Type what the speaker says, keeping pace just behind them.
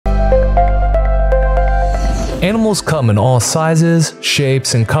Animals come in all sizes,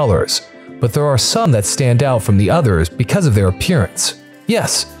 shapes, and colors, but there are some that stand out from the others because of their appearance.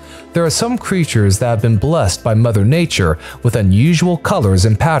 Yes, there are some creatures that have been blessed by Mother Nature with unusual colors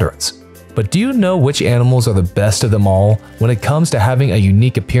and patterns. But do you know which animals are the best of them all when it comes to having a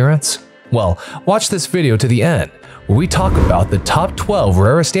unique appearance? Well, watch this video to the end, where we talk about the top 12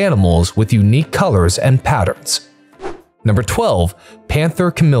 rarest animals with unique colors and patterns. Number 12. Panther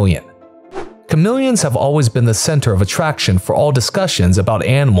chameleon. Chameleons have always been the center of attraction for all discussions about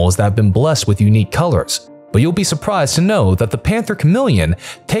animals that have been blessed with unique colors. But you'll be surprised to know that the panther chameleon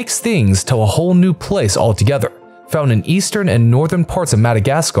takes things to a whole new place altogether. Found in eastern and northern parts of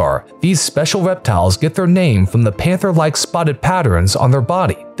Madagascar, these special reptiles get their name from the panther-like spotted patterns on their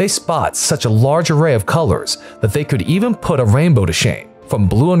body. They spot such a large array of colors that they could even put a rainbow to shame, from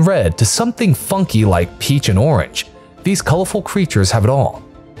blue and red to something funky like peach and orange. These colorful creatures have it all.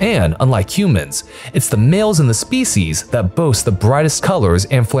 And, unlike humans, it's the males in the species that boast the brightest colors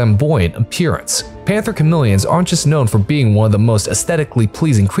and flamboyant appearance. Panther chameleons aren't just known for being one of the most aesthetically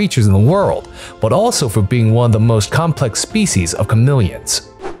pleasing creatures in the world, but also for being one of the most complex species of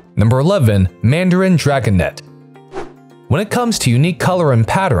chameleons. Number 11. Mandarin dragonnet. When it comes to unique color and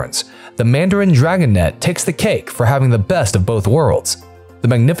patterns, the Mandarin dragonnet takes the cake for having the best of both worlds. The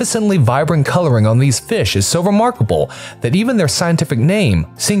magnificently vibrant coloring on these fish is so remarkable that even their scientific name,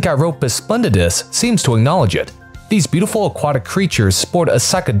 Synchairopus splendidus, seems to acknowledge it. These beautiful aquatic creatures sport a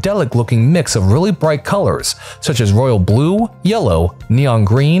psychedelic-looking mix of really bright colors, such as royal blue, yellow, neon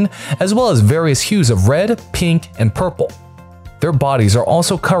green, as well as various hues of red, pink, and purple. Their bodies are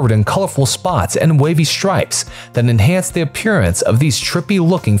also covered in colorful spots and wavy stripes that enhance the appearance of these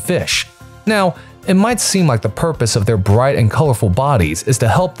trippy-looking fish. Now, it might seem like the purpose of their bright and colorful bodies is to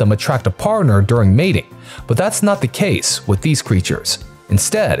help them attract a partner during mating, but that's not the case with these creatures.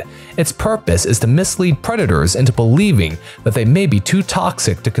 Instead, its purpose is to mislead predators into believing that they may be too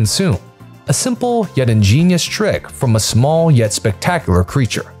toxic to consume. A simple yet ingenious trick from a small yet spectacular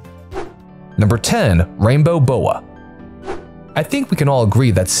creature. Number 10. Rainbow boa. I think we can all agree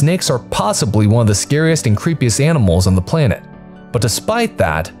that snakes are possibly one of the scariest and creepiest animals on the planet. But despite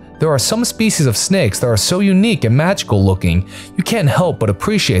that, there are some species of snakes that are so unique and magical looking, you can't help but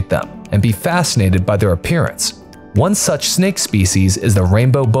appreciate them and be fascinated by their appearance. One such snake species is the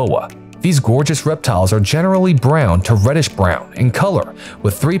rainbow boa. These gorgeous reptiles are generally brown to reddish brown in color,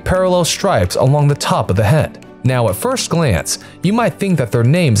 with 3 parallel stripes along the top of the head. Now, at first glance, you might think that their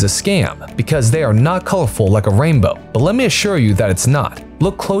name's a scam because they are not colorful like a rainbow, but let me assure you that it's not.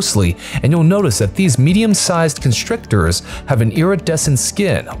 Look closely and you'll notice that these medium-sized constrictors have an iridescent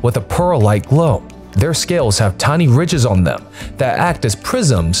skin with a pearl-like glow. Their scales have tiny ridges on them that act as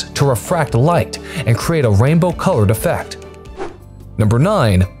prisms to refract light and create a rainbow-colored effect. Number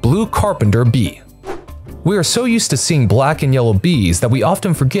 9. Blue carpenter bee. We are so used to seeing black and yellow bees that we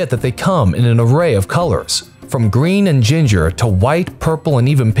often forget that they come in an array of colors. From green and ginger to white, purple, and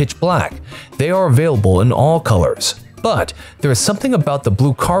even pitch black, they are available in all colors. But there is something about the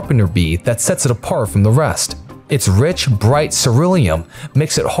blue carpenter bee that sets it apart from the rest. Its rich, bright ceruleum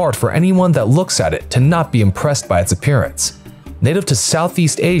makes it hard for anyone that looks at it to not be impressed by its appearance. Native to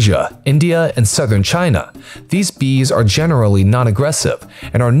Southeast Asia, India, and southern China, these bees are generally non-aggressive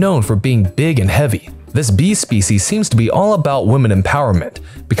and are known for being big and heavy. This bee species seems to be all about women empowerment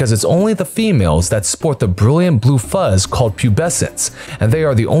because it's only the females that sport the brilliant blue fuzz called pubescence, and they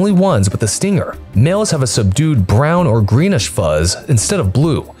are the only ones with a stinger. Males have a subdued brown or greenish fuzz instead of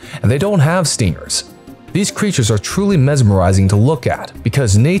blue, and they don't have stingers. These creatures are truly mesmerizing to look at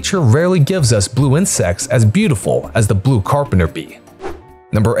because nature rarely gives us blue insects as beautiful as the blue carpenter bee.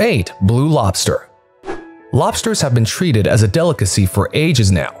 Number 8. Blue lobster. Lobsters have been treated as a delicacy for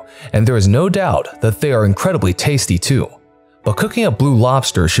ages now, and there is no doubt that they are incredibly tasty too. But cooking a blue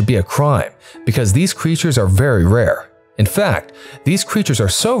lobster should be a crime because these creatures are very rare. In fact, these creatures are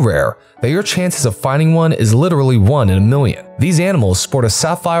so rare that your chances of finding one is literally 1 in a million. These animals sport a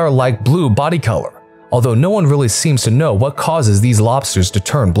sapphire-like blue body color, although no one really seems to know what causes these lobsters to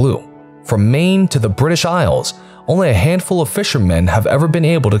turn blue. From Maine to the British Isles, only a handful of fishermen have ever been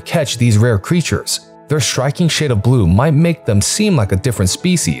able to catch these rare creatures. Their striking shade of blue might make them seem like a different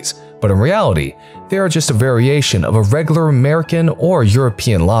species, but in reality, they are just a variation of a regular American or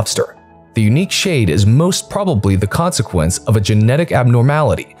European lobster. The unique shade is most probably the consequence of a genetic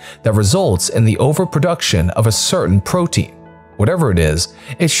abnormality that results in the overproduction of a certain protein. Whatever it is,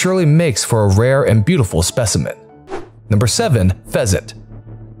 it surely makes for a rare and beautiful specimen. Number 7. Pheasant.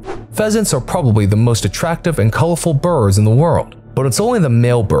 Pheasants are probably the most attractive and colorful birds in the world. But it's only the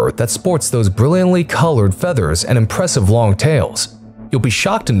male bird that sports those brilliantly colored feathers and impressive long tails. You'll be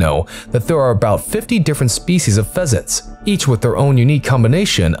shocked to know that there are about 50 different species of pheasants, each with their own unique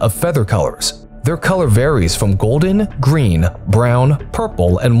combination of feather colors. Their color varies from golden, green, brown,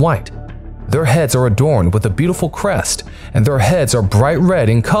 purple, and white. Their heads are adorned with a beautiful crest, and their heads are bright red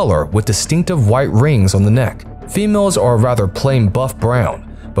in color with distinctive white rings on the neck. Females are rather plain buff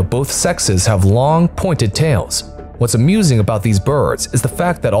brown, but both sexes have long, pointed tails. What's amusing about these birds is the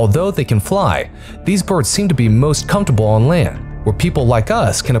fact that although they can fly, these birds seem to be most comfortable on land, where people like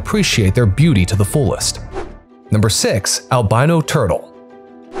us can appreciate their beauty to the fullest. Number 6. Albino turtle.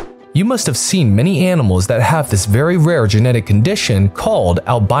 You must have seen many animals that have this very rare genetic condition called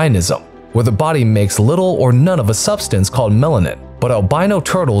albinism, where the body makes little or none of a substance called melanin. But albino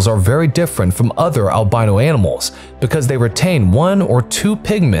turtles are very different from other albino animals because they retain 1 or 2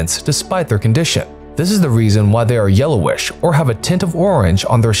 pigments despite their condition. This is the reason why they are yellowish or have a tint of orange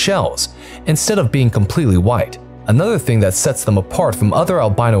on their shells instead of being completely white. Another thing that sets them apart from other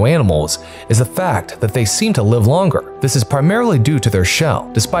albino animals is the fact that they seem to live longer. This is primarily due to their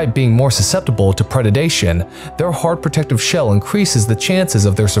shell. Despite being more susceptible to predation, their hard protective shell increases the chances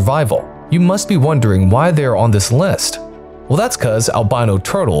of their survival. You must be wondering why they are on this list. Well, that's because albino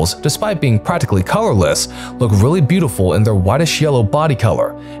turtles, despite being practically colorless, look really beautiful in their whitish yellow body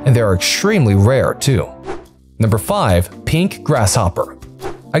color, and they are extremely rare too. Number 5. Pink grasshopper.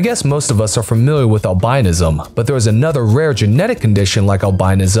 I guess most of us are familiar with albinism, but there is another rare genetic condition like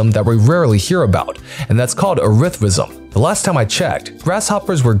albinism that we rarely hear about, and that's called erythrism. The last time I checked,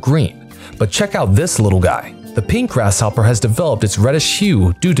 grasshoppers were green, but check out this little guy. The pink grasshopper has developed its reddish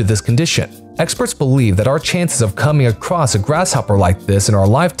hue due to this condition. Experts believe that our chances of coming across a grasshopper like this in our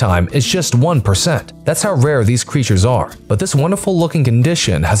lifetime is just 1%. That's how rare these creatures are. But this wonderful looking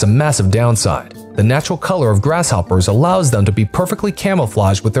condition has a massive downside. The natural color of grasshoppers allows them to be perfectly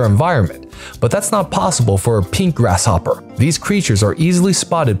camouflaged with their environment, but that's not possible for a pink grasshopper. These creatures are easily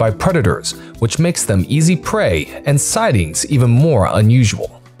spotted by predators, which makes them easy prey and sightings even more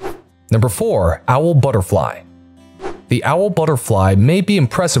unusual. Number 4. Owl butterfly. The owl butterfly may be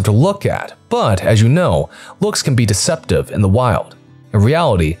impressive to look at, but as you know, looks can be deceptive in the wild. In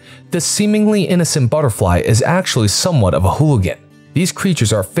reality, this seemingly innocent butterfly is actually somewhat of a hooligan. These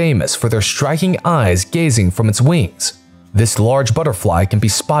creatures are famous for their striking eyes gazing from its wings. This large butterfly can be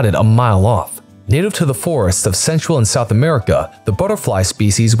spotted a mile off. Native to the forests of Central and South America, the butterfly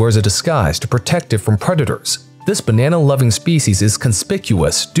species wears a disguise to protect it from predators. This banana-loving species is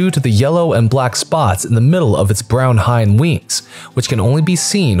conspicuous due to the yellow and black spots in the middle of its brown hind wings, which can only be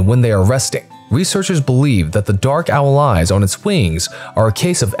seen when they are resting. Researchers believe that the dark owl eyes on its wings are a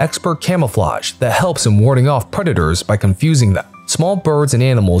case of expert camouflage that helps in warding off predators by confusing them. Small birds and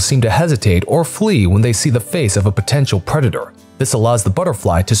animals seem to hesitate or flee when they see the face of a potential predator. This allows the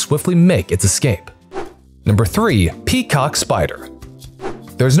butterfly to swiftly make its escape. Number 3. Peacock spider.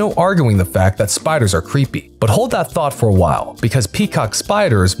 There's no arguing the fact that spiders are creepy, but hold that thought for a while because peacock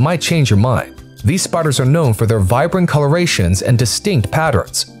spiders might change your mind. These spiders are known for their vibrant colorations and distinct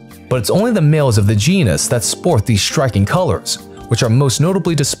patterns, but it's only the males of the genus that sport these striking colors, which are most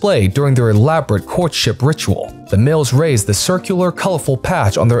notably displayed during their elaborate courtship ritual. The males raise the circular, colorful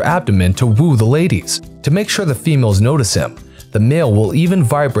patch on their abdomen to woo the ladies. To make sure the females notice him, the male will even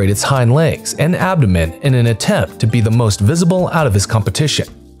vibrate its hind legs and abdomen in an attempt to be the most visible out of his competition.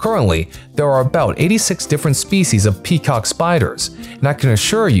 Currently, there are about 86 different species of peacock spiders, and I can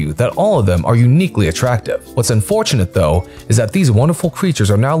assure you that all of them are uniquely attractive. What's unfortunate though is that these wonderful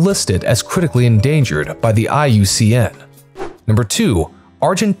creatures are now listed as critically endangered by the IUCN. Number 2.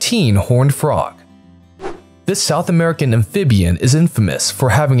 Argentine horned frog. This South American amphibian is infamous for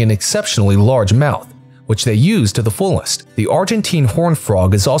having an exceptionally large mouth, which they use to the fullest. The Argentine horned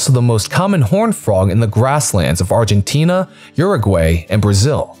frog is also the most common horned frog in the grasslands of Argentina, Uruguay, and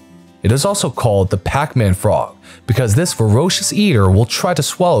Brazil. It is also called the Pac-Man frog because this ferocious eater will try to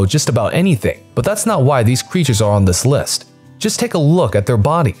swallow just about anything, but that's not why these creatures are on this list. Just take a look at their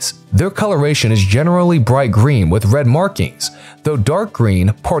bodies. Their coloration is generally bright green with red markings, though dark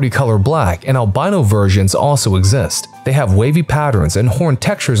green, party color black, and albino versions also exist. They have wavy patterns and horn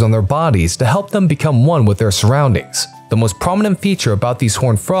textures on their bodies to help them become one with their surroundings. The most prominent feature about these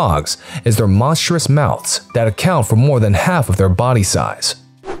horned frogs is their monstrous mouths that account for more than half of their body size.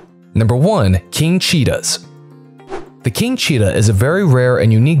 Number 1. King cheetahs. The king cheetah is a very rare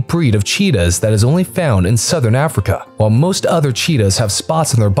and unique breed of cheetahs that is only found in southern Africa. While most other cheetahs have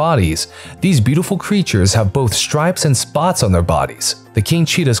spots on their bodies, these beautiful creatures have both stripes and spots on their bodies. The king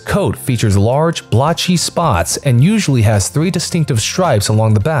cheetah's coat features large, blotchy spots and usually has 3 distinctive stripes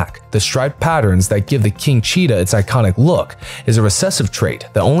along the back. The striped patterns that give the king cheetah its iconic look is a recessive trait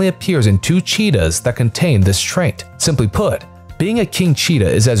that only appears in 2 cheetahs that contain this trait. Simply put, Being a king cheetah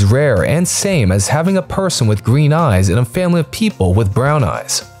is as rare and same as having a person with green eyes in a family of people with brown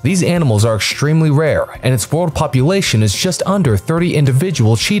eyes. These animals are extremely rare, and its world population is just under 30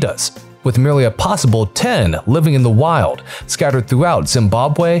 individual cheetahs, with merely a possible 10 living in the wild, scattered throughout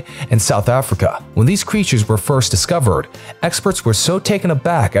Zimbabwe and South Africa. When these creatures were first discovered, experts were so taken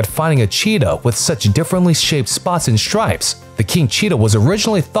aback at finding a cheetah with such differently shaped spots and stripes. The king cheetah was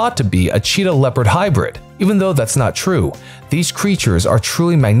originally thought to be a cheetah-leopard hybrid. Even though that's not true, these creatures are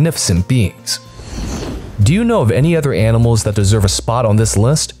truly magnificent beings. Do you know of any other animals that deserve a spot on this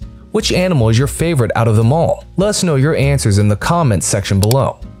list? Which animal is your favorite out of them all? Let us know your answers in the comments section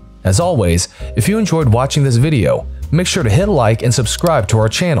below. As always, if you enjoyed watching this video, make sure to hit like and subscribe to our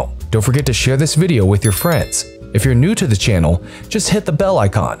channel. Don't forget to share this video with your friends. If you're new to the channel, just hit the bell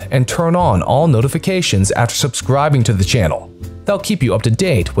icon and turn on all notifications after subscribing to the channel. That'll keep you up to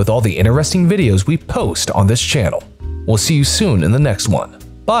date with all the interesting videos we post on this channel. We'll see you soon in the next one.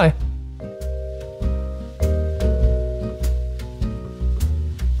 Bye!